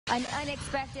An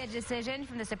unexpected decision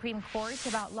from the Supreme Court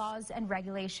about laws and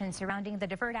regulations surrounding the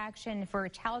Deferred Action for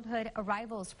Childhood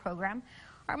Arrivals program.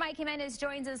 Our Mike Jimenez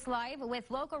joins us live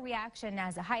with local reaction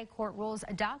as the High Court rules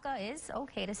DACA is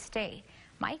okay to stay.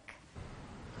 Mike?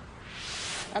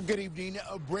 Good evening,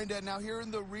 Brenda. Now here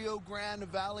in the Rio Grande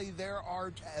Valley, there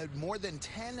are more than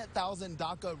 10,000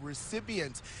 DACA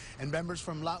recipients, and members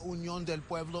from La Unión del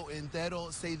Pueblo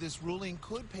Entero say this ruling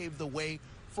could pave the way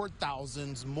for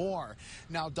thousands more.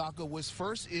 Now, DACA was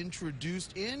first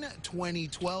introduced in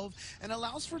 2012 and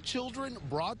allows for children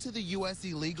brought to the U.S.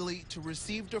 illegally to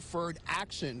receive deferred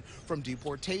action from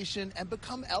deportation and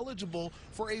become eligible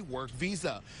for a work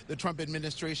visa. The Trump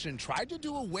administration tried to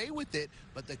do away with it,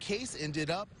 but the case ended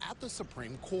up at the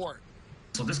Supreme Court.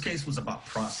 So this case was about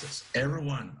process.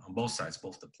 Everyone on both sides,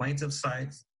 both the plaintiff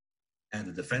side and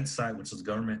the defense side, which is the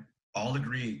government, all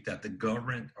agreed that the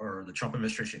government or the Trump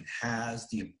administration has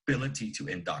the ability to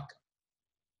end DACA.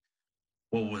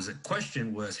 What was a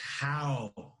question was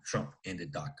how Trump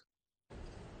ended DACA.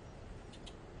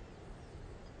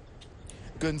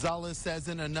 Gonzalez says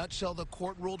in a nutshell, the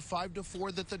court ruled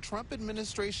 5-4 that the Trump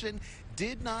administration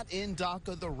did not end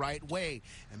DACA the right way,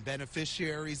 and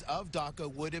beneficiaries of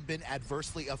DACA would have been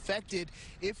adversely affected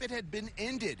if it had been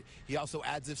ended. He also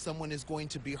adds if someone is going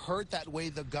to be hurt that way,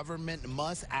 the government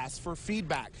must ask for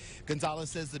feedback.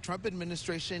 Gonzalez says the Trump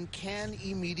administration can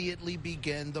immediately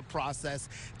begin the process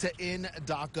to end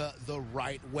DACA the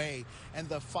right way. And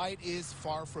the fight is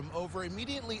far from over.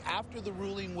 Immediately after the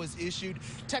ruling was issued,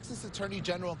 Texas Attorney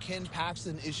General Ken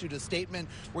Paxton issued a statement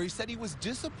where he said he was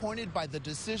disappointed by the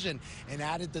decision and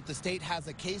added that the state has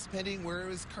a case pending where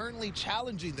it is currently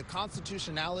challenging the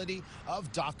constitutionality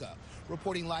of DACA.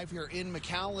 Reporting live here in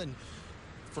McAllen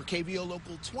for KVO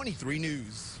Local 23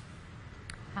 News.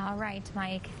 All right,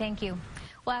 Mike, thank you.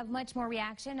 We'll have much more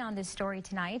reaction on this story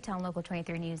tonight on Local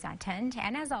 23 News at 10,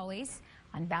 and as always,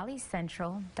 on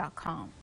valleycentral.com.